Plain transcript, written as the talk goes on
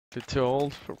bit too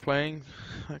old for playing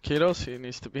Kiros. He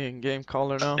needs to be in game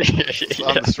caller now. Yeah.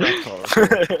 On the strap collar.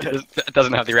 It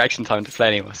doesn't have the reaction time to play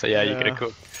anymore, so yeah, you get a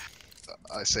call.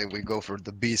 I say we go for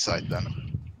the B side then.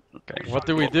 Okay. What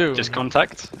do we do? Just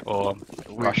contact or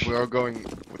rush? We are going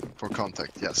for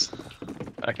contact, yes.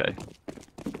 Okay.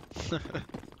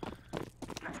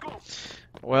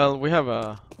 Well, we have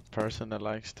a person that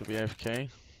likes to be AFK.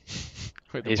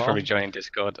 with the He's bomb. probably joining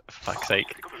Discord, for fuck's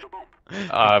sake.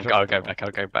 I'll go back,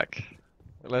 I'll go back.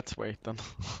 Let's wait then.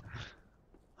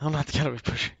 I'm not gonna be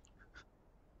pushing.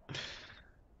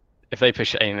 If they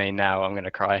push A now, I'm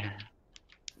gonna cry.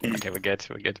 Okay, we're good,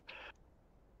 we're good.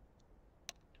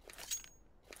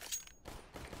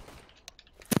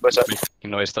 What's up?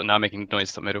 Making noise, stop, now making noise,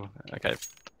 stop middle. Okay.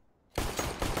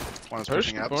 One is Push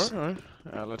pushing before? ups. Alright.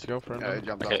 Yeah, let's go for it. Yeah, now. he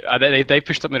jumped Okay, out. they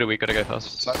pushed up middle, we gotta go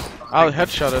fast. Side. I'll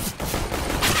headshot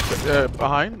it.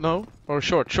 Behind? No? Or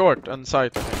short and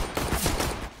side, I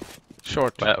think.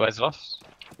 Short. Where's Voss?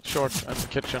 Short and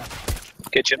kitchen.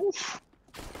 Kitchen.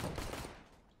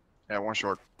 Yeah, one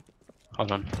short.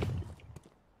 Hold on.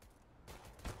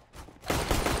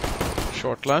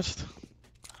 Short last.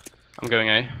 I'm going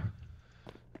A.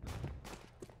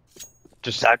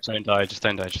 Just don't die, just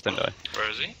don't die, just don't die. Where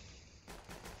is he?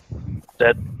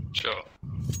 Dead. Sure.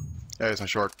 Yeah, he's on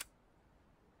short.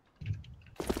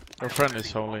 Our friend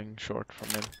is holding short from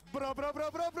mid.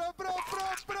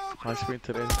 Nice win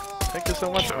today. Thank you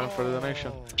so much, man, for the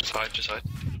donation. Just hide, just hide.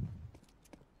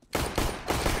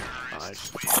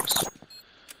 Nice.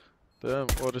 Damn,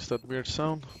 what is that weird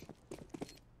sound?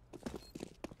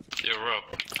 Yo, Rob,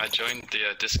 I joined the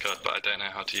Discord, but I don't know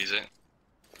how to use it.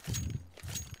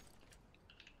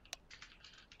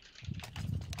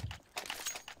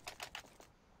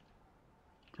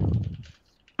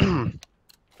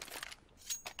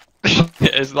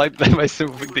 It's like the most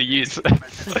simple thing to use.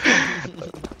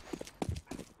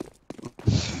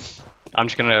 I'm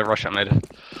just gonna rush at mid.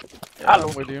 Yeah,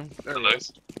 I'm with you. There Hello. he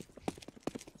is.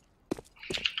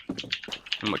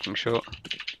 I'm looking short.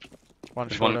 One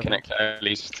There's short. one connector, at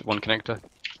least one connector.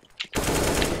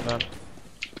 Done.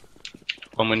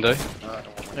 One window.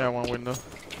 Yeah, one window.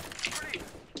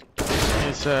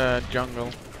 He's jungle.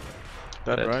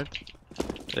 That Dead. right?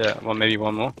 Yeah, one maybe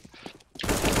one more.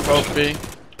 Both B.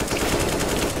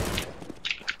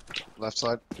 Left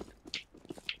side.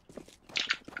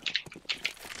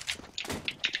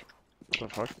 What the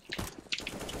fuck?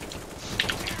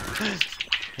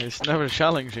 He's never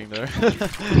challenging there.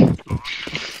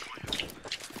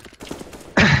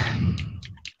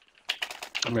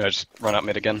 I'm gonna just run up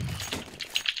mid again.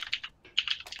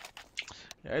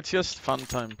 Yeah, it's just fun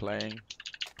time playing.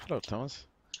 Hello, Thomas.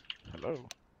 Hello.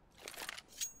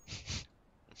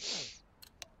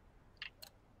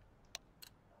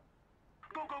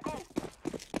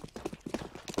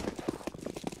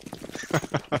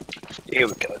 Here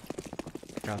we go.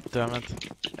 God damn it.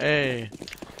 Hey.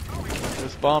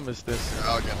 This bomb is this.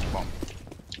 Yeah, I'll get the bomb.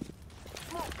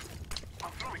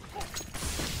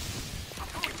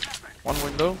 One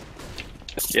window.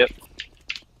 Yep.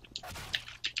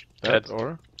 Dead Dead.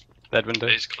 or? Dead window.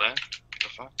 A's clear. What the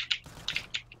fuck?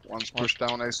 One's pushed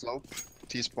down A slope.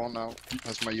 T-spawn now.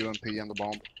 Has my UMP and the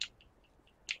bomb.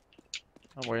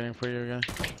 I'm waiting for you again.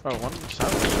 Oh, one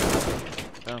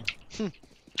sandwich. Damn.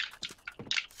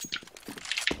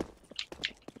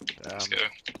 Let's Damn. go.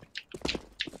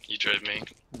 You drove me.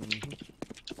 Mhm.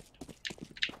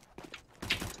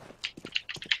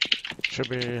 Should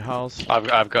be house. I've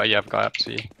got apps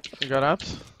for you. You got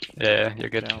apps? Yeah, you're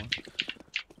good. Damn.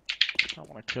 I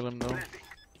wanna kill him though.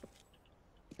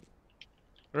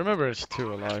 Remember, it's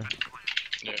 2 alive.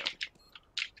 Yeah.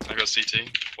 I got CT.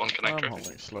 One I'm connector.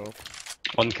 holding slope.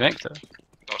 One connector.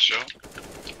 Not sure.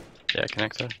 Yeah,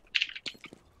 connector.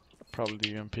 Probably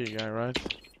the UMP guy, right?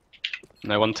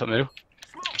 No, one top middle.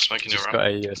 I'm smoking your Just ramp. got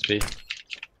a USB.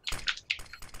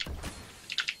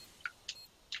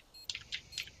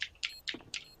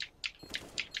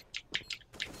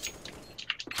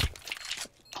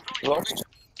 Lost.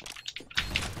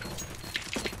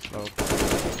 Slope.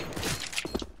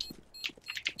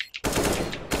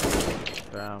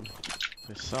 Damn.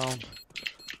 This sound.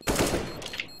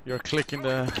 You're clicking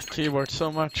the keyboard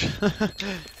so much.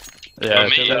 Yeah,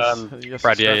 me? Yes,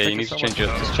 Brad, yeah, thank you need so to change much.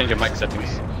 your just change your mic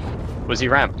settings. Was he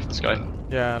ramp, this guy?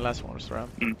 Yeah, last one was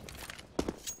ramp.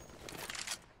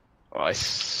 Oh, I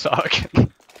suck.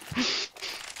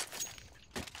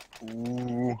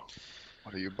 Ooh.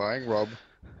 What are you buying, Rob?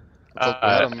 I thought we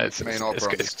had a it's main offer on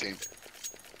good. this team.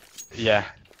 Yeah,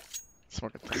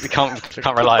 Smoke it. we can't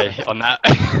rely on that.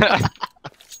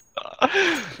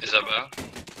 Is that better?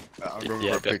 I'm going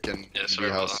Yeah, for a good. pick in Yeah, B sorry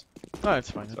about house. No,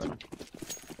 it's fine, it's Sorry. fine.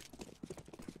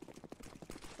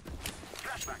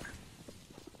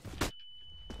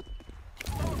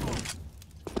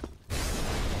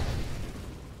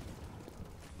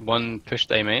 One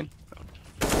pushed A main.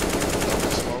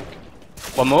 Smoke.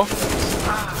 One more.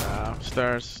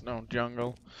 Stairs, no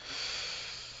jungle.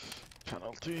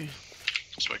 Penalty.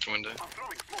 Smoking window.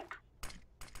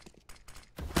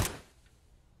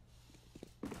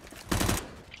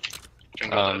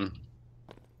 Jungle dead.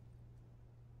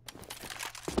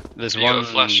 There's You one. got a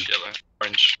flash, yellow,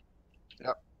 orange.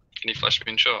 Yep. Can you flash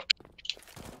being shot?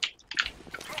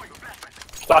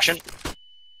 Flashing.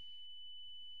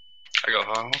 I got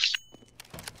high house.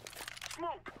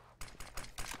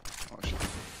 Oh shit.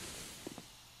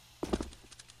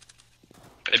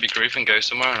 Maybe groove and go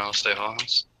somewhere and I'll stay high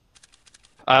house.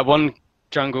 One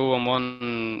jungle and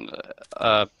one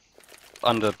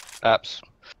under apps.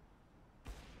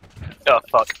 Oh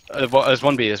fuck. There's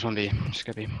one B. There's one B. Just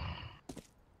go B.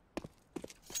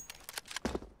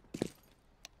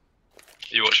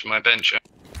 You watching my bench? Yeah?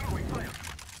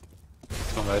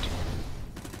 Not bad.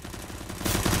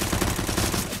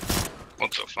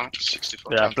 What the fuck?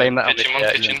 65. Yeah, blame that on Kitchen, the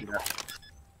one kitchen.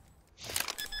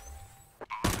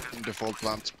 Default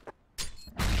plant.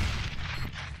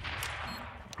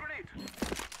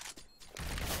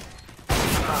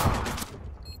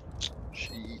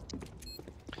 Shit.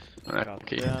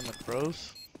 Okay. Damn it,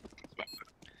 bros.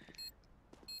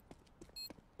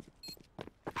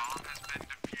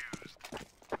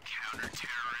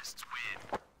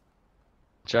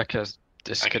 Jack has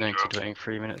disconnected waiting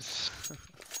 3 minutes.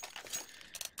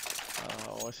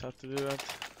 Always have to do that.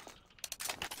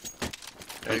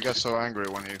 Yeah, you got so angry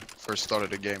when you first started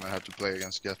the game and had to play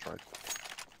against Get, right?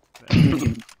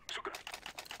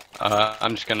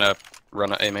 I'm just gonna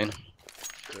run at A main.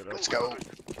 Let's go.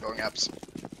 Going apps.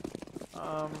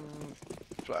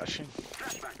 Flashing.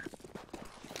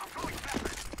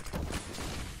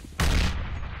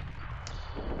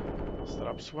 Set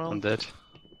up swell. I'm dead.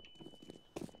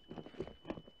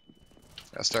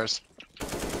 Yeah, stairs.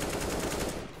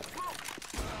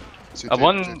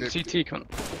 One CT, come on.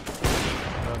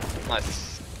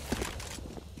 Nice.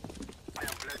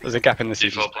 There's a gap in the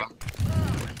CT. Default plan.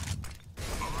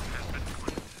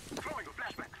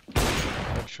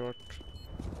 Back short.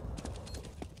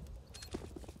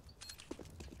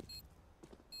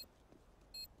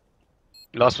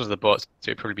 Last was the bot, so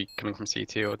it'd probably be coming from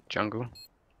CT or jungle.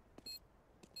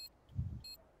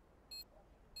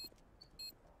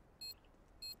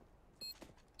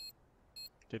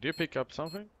 Did you pick up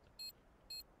something?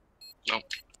 No.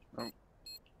 No.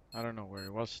 I don't know where he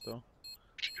was though.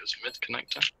 She goes mid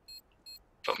connector.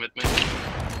 Got mid mid.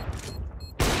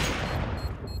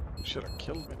 Should have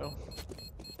killed me though.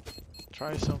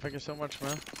 Try some. Thank you so much,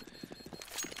 man.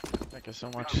 Thank you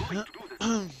so much.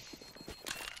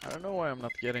 I don't know why I'm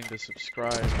not getting the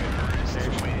subscribe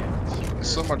notifications. There's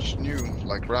so much new,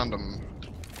 like random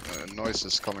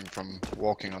noises coming from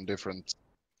walking on different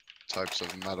types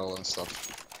of metal and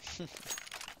stuff.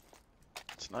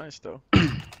 It's nice though.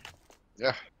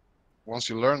 Yeah. Once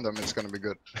you learn them, it's gonna be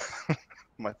good.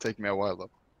 Might take me a while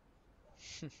though.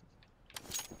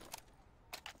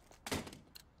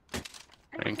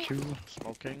 Thank you.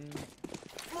 Smoking.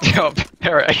 Yo,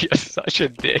 Eric, you're such a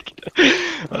dick.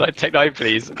 I was like, take 9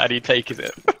 please, and he takes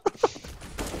it.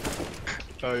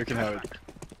 Oh, you can have it.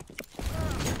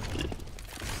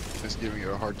 Just giving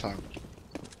you a hard time.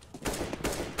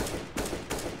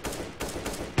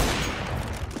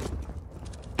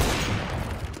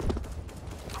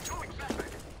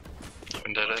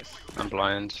 Window dead. I'm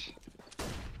blind.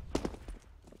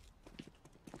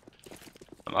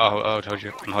 Oh, I told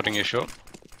you. I'm holding you short.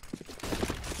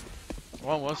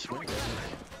 One was window.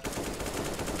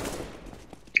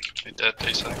 He dead,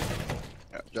 2 seconds.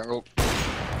 Yeah, jungle.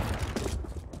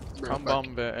 Come back.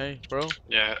 bomb A, bro.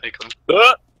 Yeah, Acon.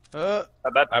 My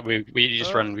bad. We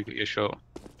just run, we got you short.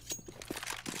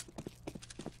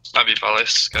 Might be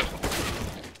Palace, go.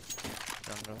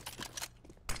 Jungle.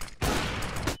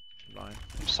 Blind.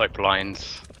 I'm so blind.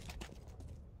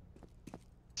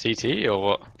 CT or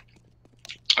what?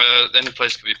 Any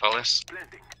place could be Palace.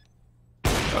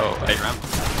 Oh, A ramp.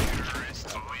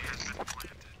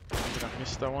 Did I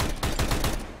miss that one?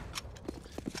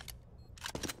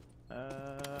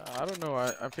 I don't know.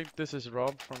 I think this is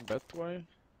Rob from Betway.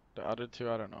 The other two,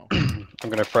 I don't know. I'm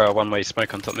gonna throw a one-way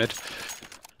smoke on top mid.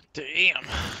 Damn.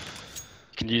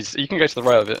 You can go to the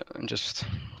right of it and just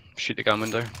shoot the gun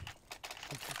window.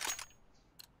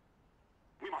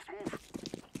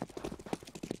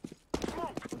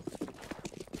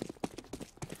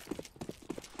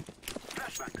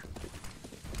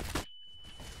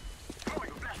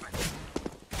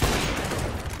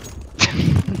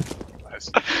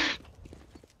 Nice.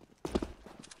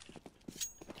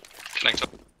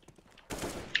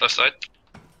 Left side.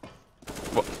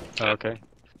 What? Oh, okay.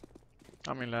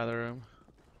 I'm in ladder room.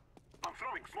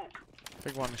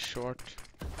 Big one is short.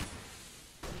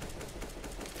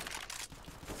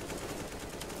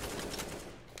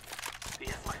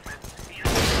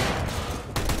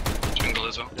 Jungle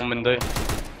as well. One window.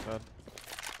 Dead.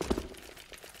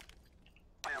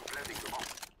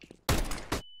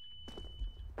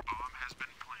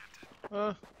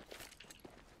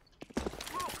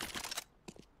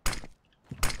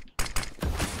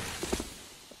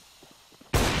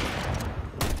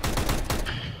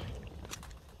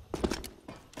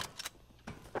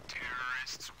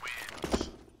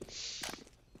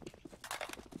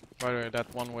 By the way,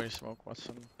 that one-way smoke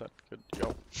wasn't that good.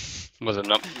 Yo. Was it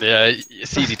not? Yeah,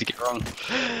 it's easy to get wrong.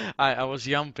 I was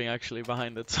jumping actually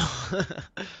behind it, so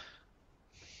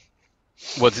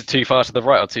Was it too far to the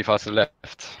right or too far to the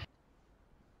left?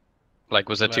 Like,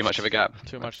 was there too much of a gap?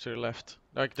 too much to the left.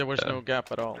 Like there was Yeah. no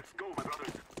gap at all.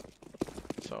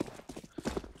 So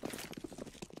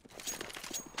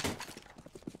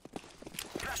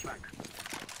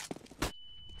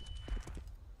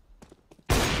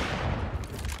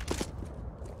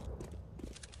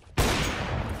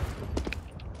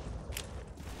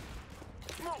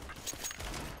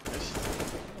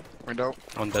Window.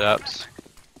 One dead apps.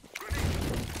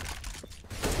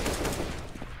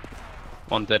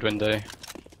 One dead window.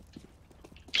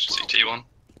 CT one.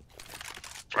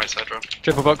 Right side drop.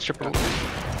 Triple box, triple box.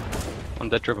 One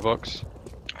dead triple box.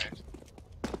 Right.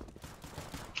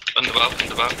 Under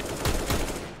valve.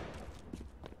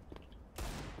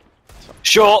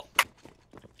 Short.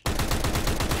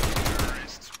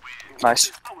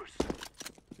 Nice.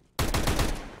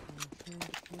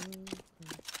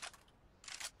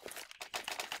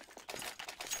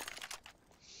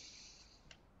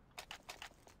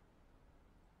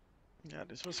 yeah,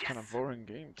 this was kind of boring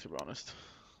game to be honest.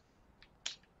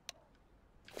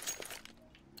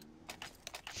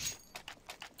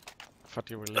 Thought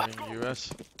you were leaving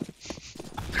US.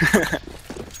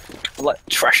 Like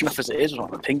trash enough as it is,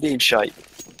 like the ping being shite.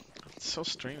 It's so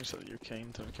strange that UK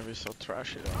internet can be so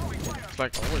trashy though. It's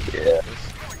like always Yeah. like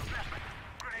this.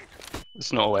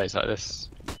 It's not always like this.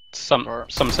 Some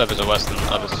servers are worse than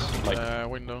others. Like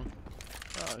Window.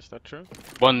 Oh, is that true?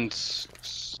 one's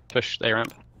pushed A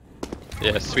ramp.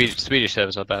 Yeah, Swedish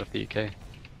servers are bad for the UK.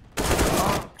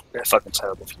 They're fucking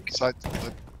terrible. Side.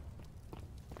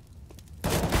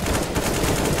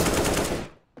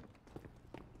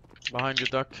 Behind you,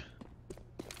 duck.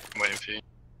 I'm waiting for you.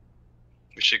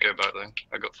 We should go back though.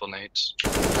 I got full nades.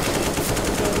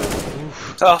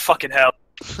 Oh fucking hell.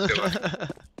 Go back.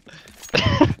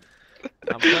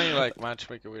 I'm playing like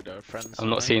matchmaker with our friends. I'm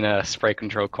not right? seeing a spray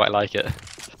control quite like it.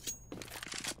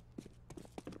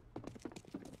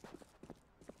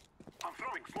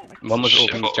 One was Shit,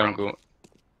 Orban's what jungle.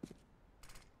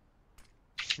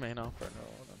 Main upper, no,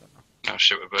 I don't know. Oh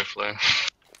shit, we're both low.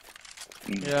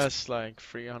 Yeah, it's like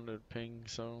 300 ping,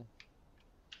 so.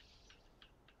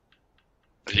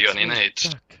 Have you got any nades?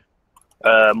 Duck.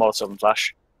 Molotov and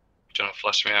flash. Do you want to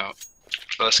flash me out?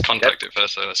 Well, let's contact it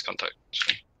first, so let's contact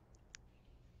it.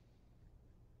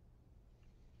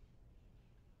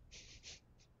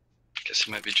 Guess it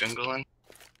might be jungle then. Do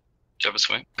you have a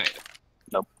swing? Mate.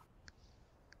 Nope.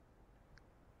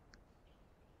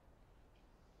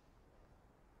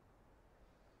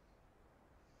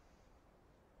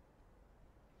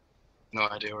 No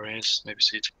idea where he is. Maybe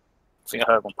CT. I think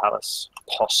I heard one palace.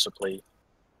 Possibly.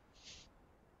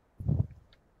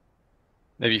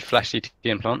 Maybe flash CT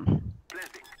and plant.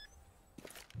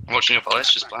 I'm watching your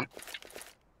palace, just plan.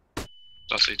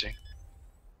 No CT.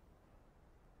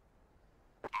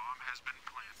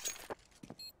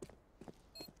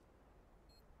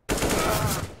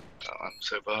 That one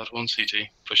so bad. One CT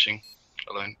pushing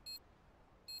alone.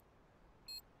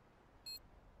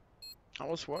 I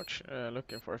was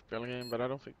looking for a FPL game, but I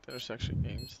don't think there's actually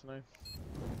games tonight.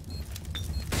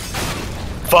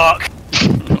 Fuck!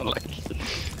 Like,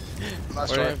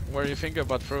 Nice try. Where you think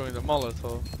about throwing the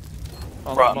Molotov?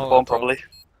 On Right on the bomb, Molotov. probably.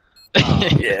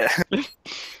 Yeah.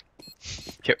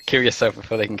 kill yourself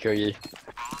before they can kill you.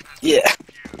 Yeah.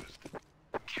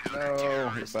 No,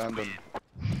 he abandoned.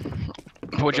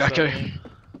 Poor What's that Jacko. mean?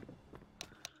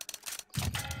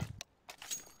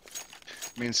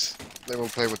 Means they will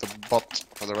play with the bot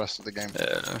for the rest of the game.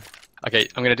 Okay,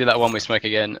 I'm gonna do that one with smoke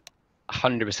again.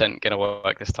 100% gonna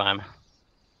work this time.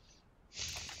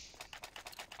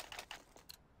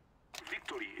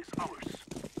 Victory is ours.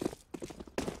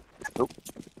 Nope.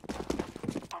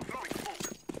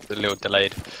 A little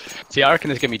delayed. See, I reckon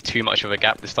there's gonna be too much of a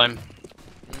gap this time.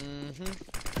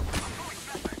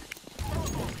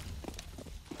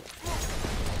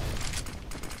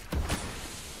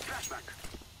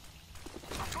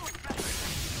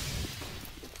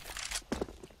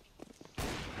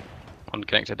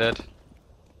 Connector dead.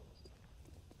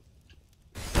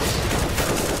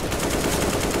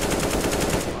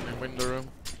 One in window room.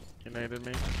 He naded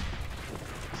me.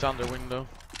 He's under window.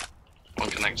 One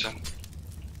connector.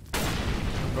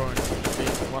 I'm going B.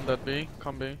 One dead B.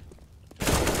 Come B.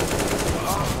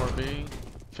 One more B.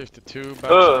 52.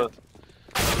 Backside.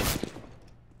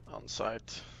 On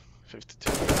site.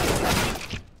 52.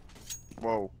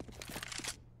 Whoa.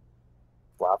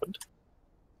 What happened?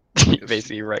 He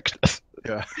basically wrecked us.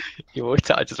 Yeah. He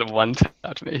walked out just one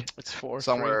tapped me. It's 4.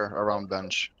 Somewhere around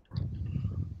bench.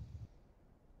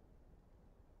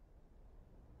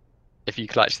 If you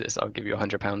clutch this, I'll give you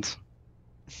 £100.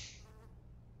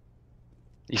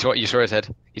 You saw his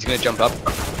head. He's gonna jump up.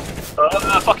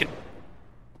 Fucking.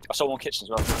 I saw one kitchen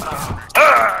as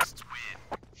well.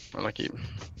 Unlucky.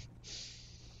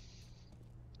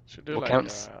 Should do What like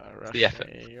counts? a The effort.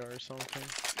 rush A or something.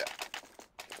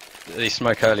 They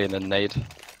smoke early and then nade.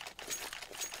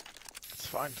 It's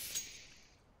fine.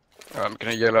 Alright, I'm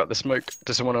gonna yell out the smoke.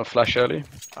 Does someone want to flash early?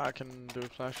 I can do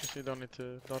flashes. You don't need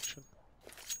to dodge it.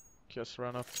 Just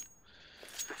run up.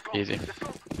 Easy.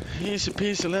 Easy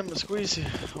peasy lemon squeezy.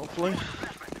 Hopefully.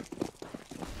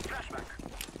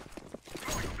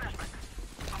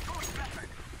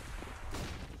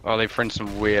 Oh, they've thrown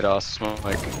some weird ass smoke.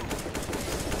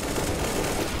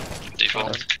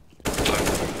 Default.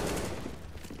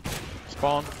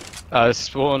 Spawn.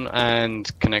 Spawn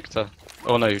and connector.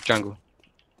 Oh no, jungle.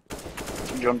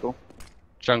 Jungle.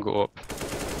 Jungle up.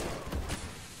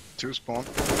 2 spawn.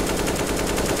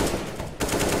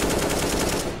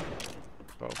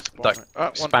 Both spawn. Duck.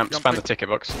 One Spam the jumping. ticket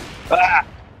box. Ah!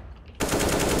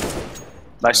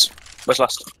 Nice. Where's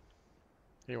last?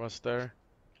 He was there.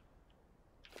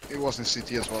 It was in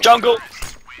CT as well. Jungle!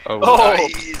 Oh, Oh!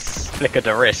 Nice. flick of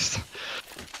the wrist.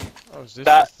 Oh, is this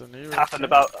That just the new Happened update?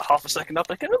 about half a second up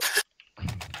again.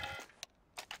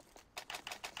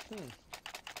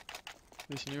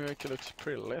 This new AK looks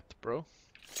pretty lit, bro.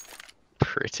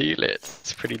 Pretty lit.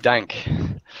 It's pretty dank.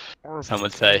 Some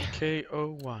would say.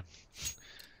 KO1.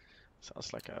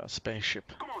 Sounds like a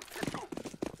spaceship.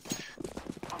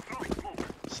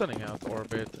 Sending out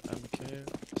orbit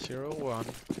MK01.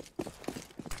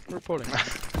 Reporting.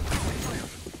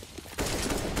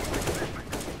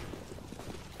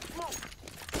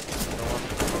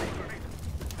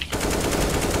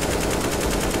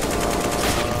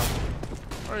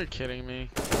 Are you kidding me?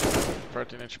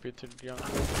 13 HP to the young.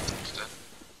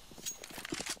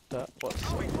 That was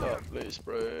a lovely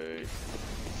spray.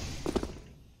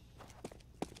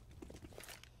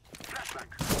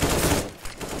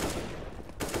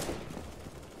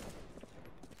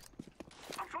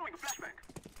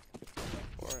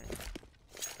 Boring.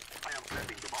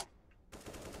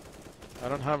 I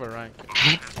don't have a rank.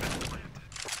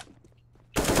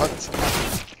 What?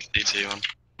 CT one.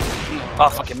 I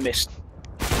fucking missed.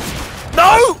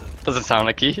 No! Doesn't sound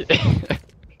like he.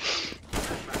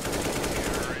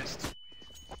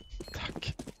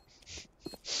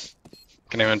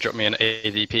 Can anyone drop me an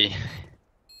ADP?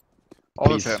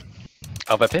 Please. AWP.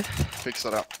 AWP? Fix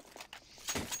that up.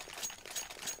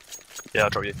 Yeah, I'll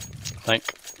draw you. Thank.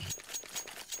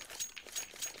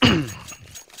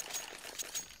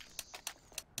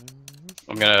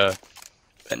 I'm gonna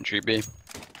entry B.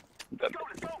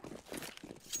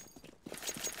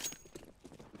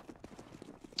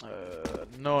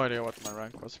 No idea what my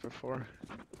rank was before.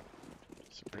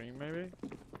 Supreme maybe?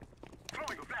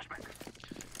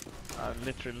 I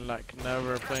literally like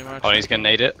never play much. Oh, he's gonna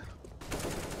nade it.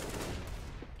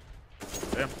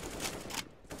 Damn.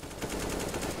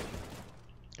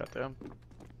 Got them.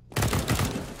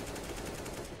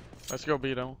 Let's go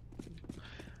B though.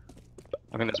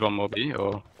 I think there's one more B,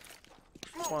 or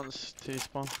One's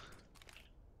T-spawn.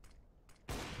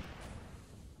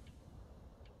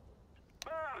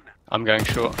 I'm going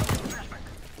short.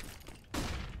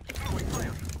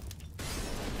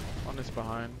 One is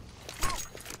behind.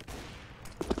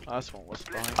 Last one was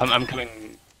behind. I'm coming.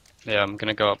 Yeah, I'm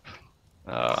gonna go up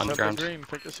Set the underground. green,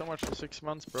 thank you so much for 6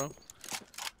 months, bro.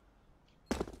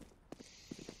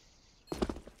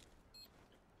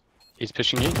 He's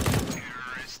pushing you.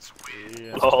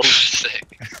 Yeah. Oh, Sick.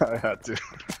 I had to.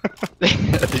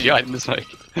 Did you hide in the smoke?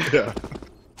 Yeah.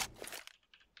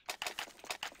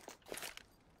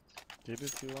 Did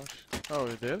it, you watch? Oh,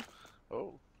 he did?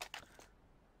 Oh.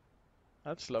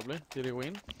 That's lovely. Did he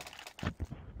win?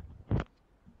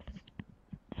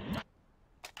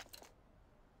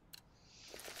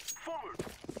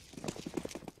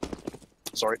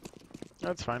 sorry.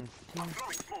 That's fine.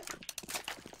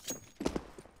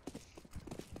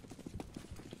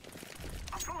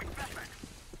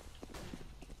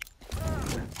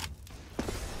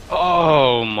 Oh,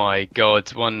 my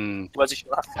god, one Where's he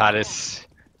shot that? Palace.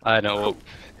 I don't know.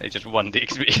 They just one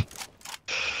digs me.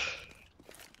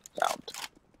 Sound.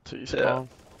 Too small.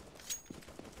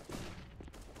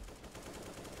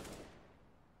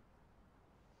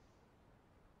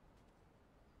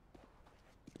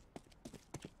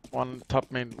 One top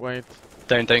mid, wait.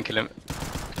 Don't kill him.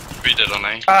 We did on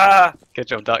A. Ah! Good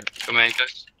job, Duck. Come A,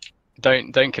 guys.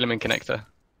 Don't kill him in connector.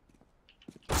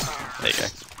 There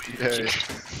you go. Yeah.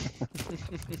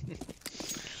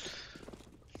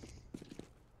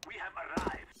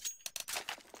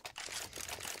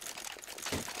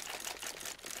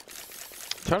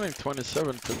 Turning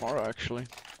 27 tomorrow, actually.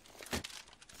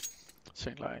 It's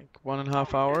in like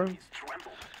 1.5 hours.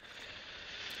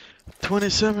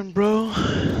 27, bro.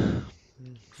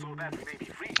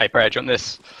 Hey, Brad, do you want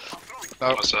this? No.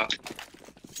 What's that?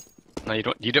 No, you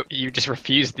don't. You don't. You just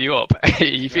refused the op. Are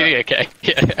you feeling okay?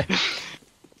 Yeah.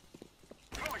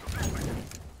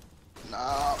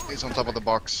 No, he's on top of the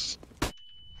box.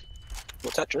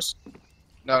 What Tetris?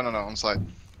 No, on side.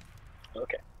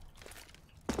 Okay.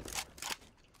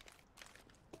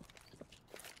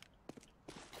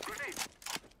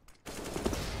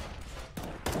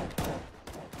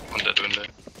 One dead window.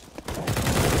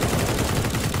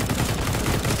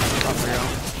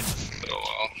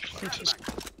 Oh wow. Just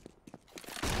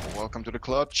Welcome to the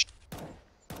clutch.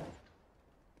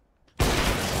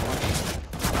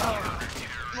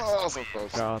 Oh, so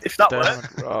close. God If that damn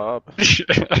it, Rob.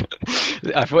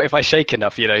 I thought if I shake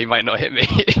enough, you know, he might not hit me.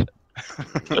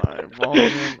 My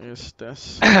volume is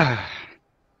this.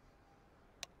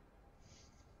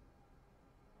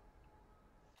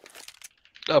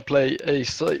 I'll play a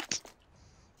site.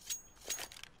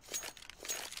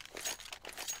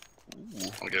 Ooh,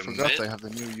 I'll I go forgot mid. they have the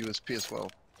new USP as well.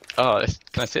 Oh,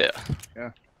 can I see it?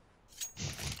 Yeah.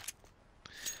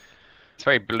 It's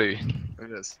very blue.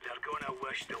 It is.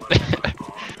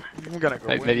 I'm gonna go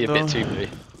Maybe a bit window. too blue.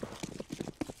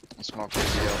 Smoke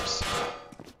with the ups.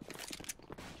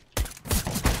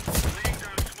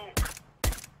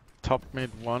 Top mid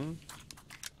 1.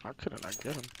 How couldn't I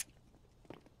get him?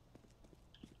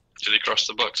 Did he cross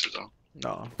the box as well?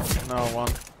 No. No, 1.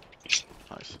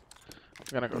 Nice. I'm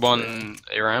gonna go One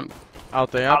A ramp.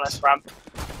 out the Palace apps. ramp.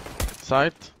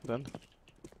 Side, then.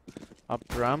 Up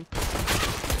ramp.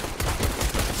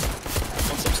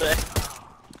 What's up there?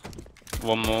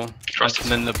 One more. Cross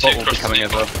And then the two bot will be cross coming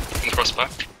as well. default, one cross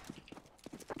back.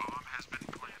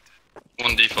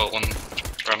 One default, one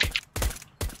ramp.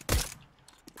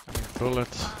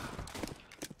 Bullets.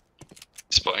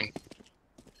 Spotting.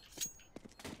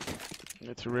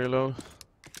 Need to reload.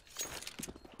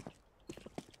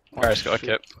 Paris got a shit.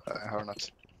 kip.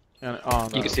 Hornet. Yeah, oh,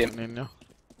 You can see him. Ninja.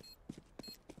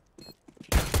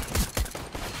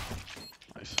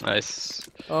 Nice. Nice.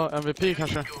 Oh, MVP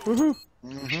kanske. Woohoo!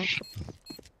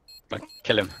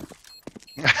 Kill him.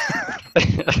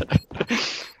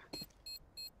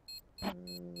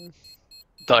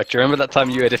 Doc, do you remember that time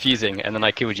you were defusing and then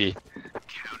I killed you?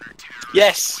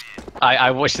 Yes!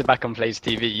 I watched it back on Plays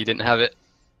TV, you didn't have it.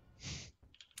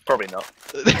 Probably not.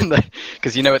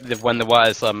 Because you know when the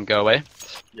wires go away?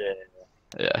 Yeah.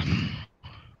 Yeah. I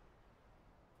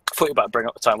thought you were about to bring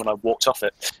up the time when I walked off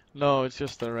it. No, it's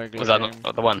just a regular Was that game.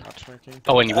 not the one? Matchmaking.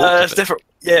 Oh, when you walked off It's it. different.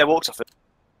 Yeah, I walked off it.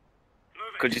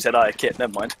 Because you said I had kit,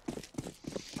 never mind.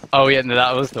 Oh yeah, no,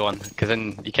 that was the one. Because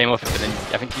then you came off it, but then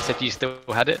I think you said you still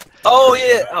had it? Oh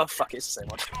yeah! Oh fuck, it's the same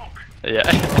one. Yeah.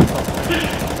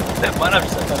 Never mind, I've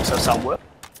just said that, so some work.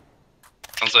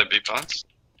 Sounds like B pass.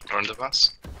 Or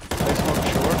underpass. They smoke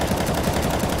short.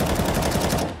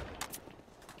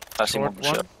 I've seen Short one for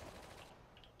sure.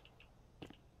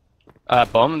 one.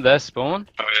 Bomb, there, spawn.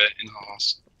 Oh yeah, in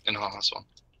house. In house one.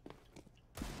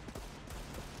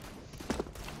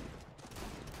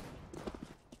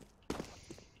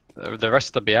 The rest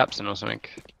of the be absent or something.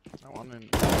 That one in.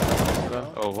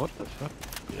 Oh, what the fuck?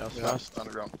 Yeah, Yeah, fast.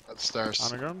 underground. At stairs.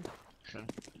 Underground?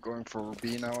 Going for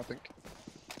B now, I think.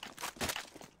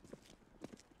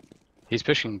 He's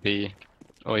pushing B.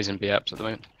 Oh, he's in B apps at the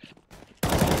moment.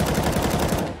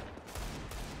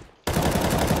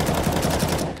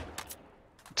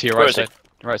 To your Where right is he? side.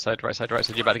 Right side, right side, right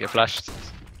side. You're about to get flashed.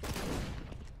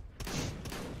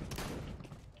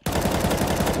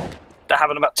 That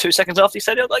happened about 2 seconds after he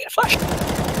said it, like, get flashed.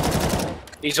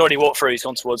 He's already walked through, he's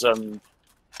gone towards, It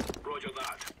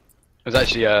was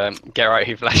actually Get Right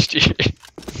who flashed you.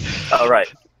 oh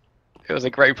right. It was a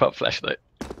great pop flash though.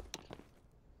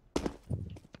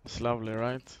 It's lovely,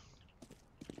 right?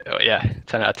 Oh yeah,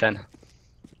 10 out of 10.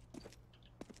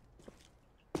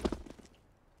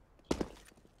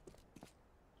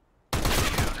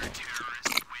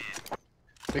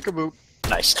 Peekaboo.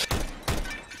 Nice.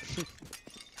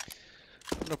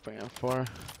 Dropping M4.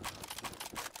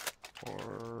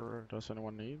 Or does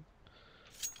anyone need?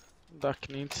 Duck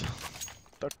needs.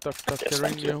 Duck, Yes, getting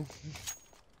thank you. you.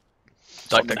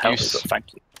 Duck, Someone duck, help me, goose. but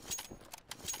thank you.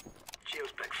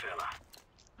 Cheers, big fella.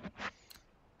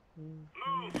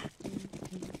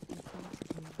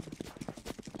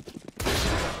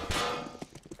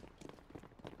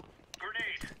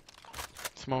 Grenade.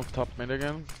 Smoke top mid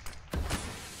again.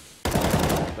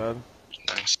 Dead.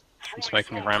 Nice. I'm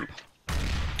smoking a ramp.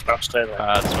 Perhaps clear there.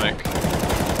 Bad smoke.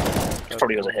 Dead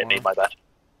Probably doesn't hit me, more. my bad.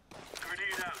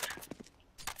 Grenade out.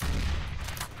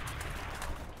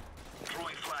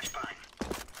 Throwing flashbang.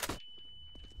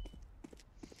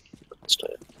 It's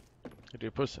clear. Did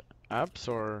you push abs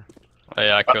or Oh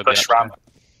yeah, I killed the Push apple. ramp.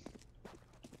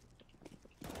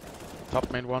 top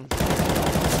mid one?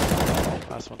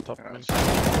 Last one top Yeah. mid.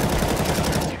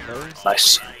 Very.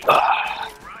 Nice. Ah,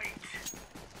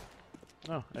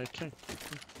 Oh, AK.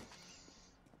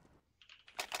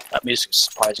 that music's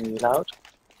surprisingly loud.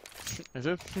 Is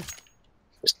it?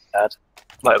 Just bad.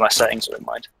 Like my settings are in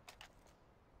mind.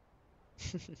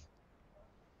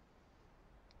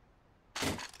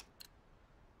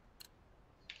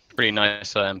 Pretty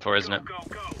nice M4, isn't it? Go,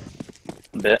 go.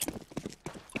 A bit.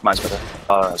 Mine's better.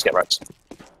 Oh, let's get right.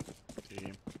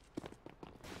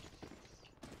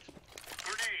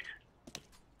 Grenade.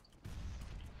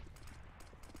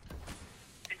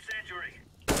 Incendiary.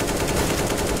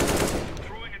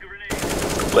 Throwing a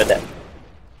grenade. We're dead.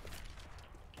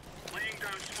 Laying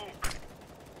down smoke.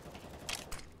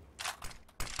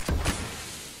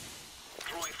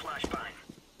 Throwing flashbang.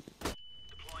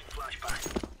 Deploying flashbang.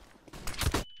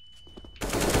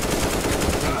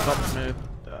 Top mid.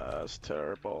 That's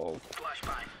terrible.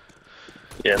 Flashbang.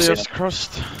 Yeah, They seen just it.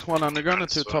 crossed one undergun and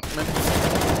two top mid.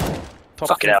 Top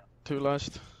Fuck it mid, out. two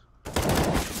last.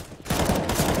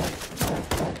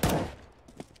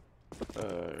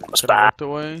 That's Could've bad. walked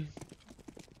away.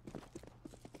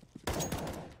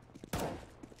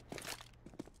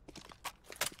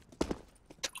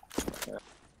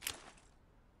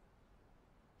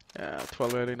 Yeah,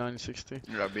 1280, 960.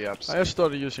 Yeah, be ups. I just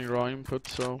started using raw input,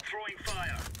 so Throwing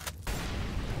fire.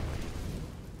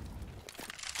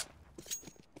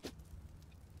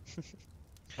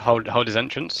 Hold his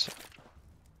entrance.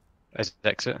 His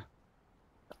exit.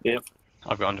 Yep.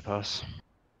 I've got underpass.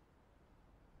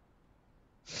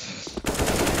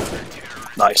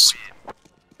 Nice.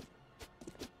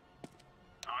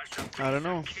 I don't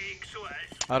know. Cake, so it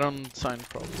is. I don't sign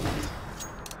problems.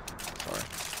 Sorry.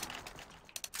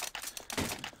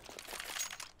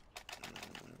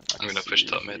 I'm gonna push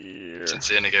top mid. Here. Since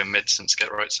they only go mid since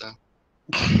get right, so.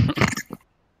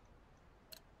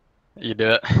 You do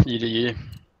it. You do you.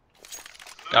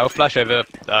 I'll flash over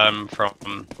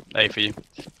from A for you.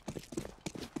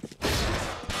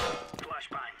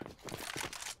 Flashbang.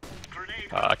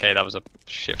 Grenade. Okay, that was a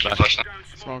shit flash. Flash now. Down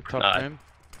smoke. Smoke top Nah. mid.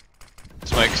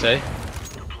 Smoke, say.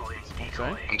 Deploying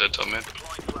Okay. I'm dead top mid.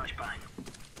 Deploying flashbang.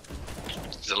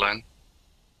 He's alone.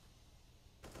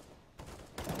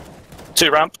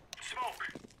 2 ramp. Smoke.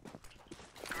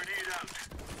 Grenade out.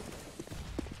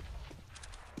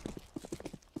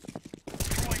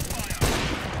 Throwing fire.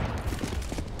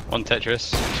 1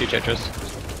 Tetris, 2 Tetris.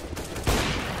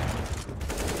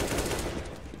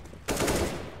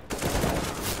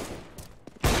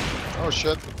 Oh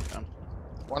shit. Damn.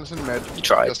 One's in mid. You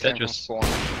tried, Just came from Tetris. spawn.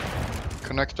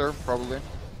 Connector, probably.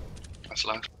 That's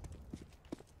live.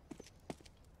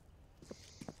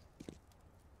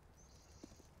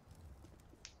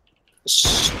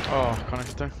 Oh,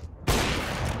 connector.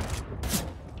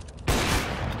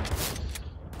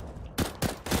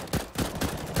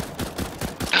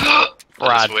 Brad.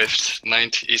 Brad. Whiffed.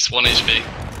 90. He's 1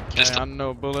 HP. Just I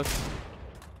no bullet.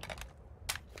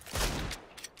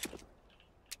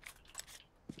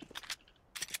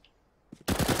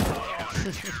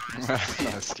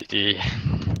 Nice. GG.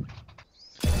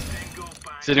 Go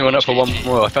back. Is anyone up for one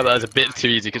more? I felt that was a bit too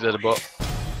easy because of the bot.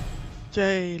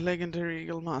 Yay, legendary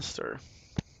Eagle Master.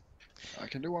 I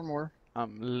can do one more.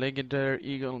 I'm legendary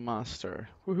Eagle Master.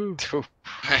 Woohoo.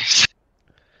 nice.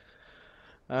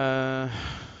 Yeah,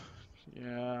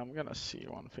 I'm gonna see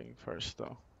one thing first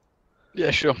though.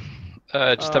 Yeah, sure.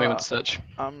 Just tell me when to search.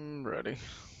 I'm ready.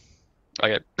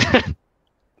 Okay.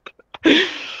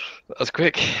 That was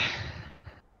quick.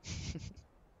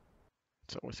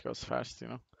 It always goes fast, you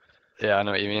know. Yeah, I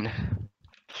know what you mean.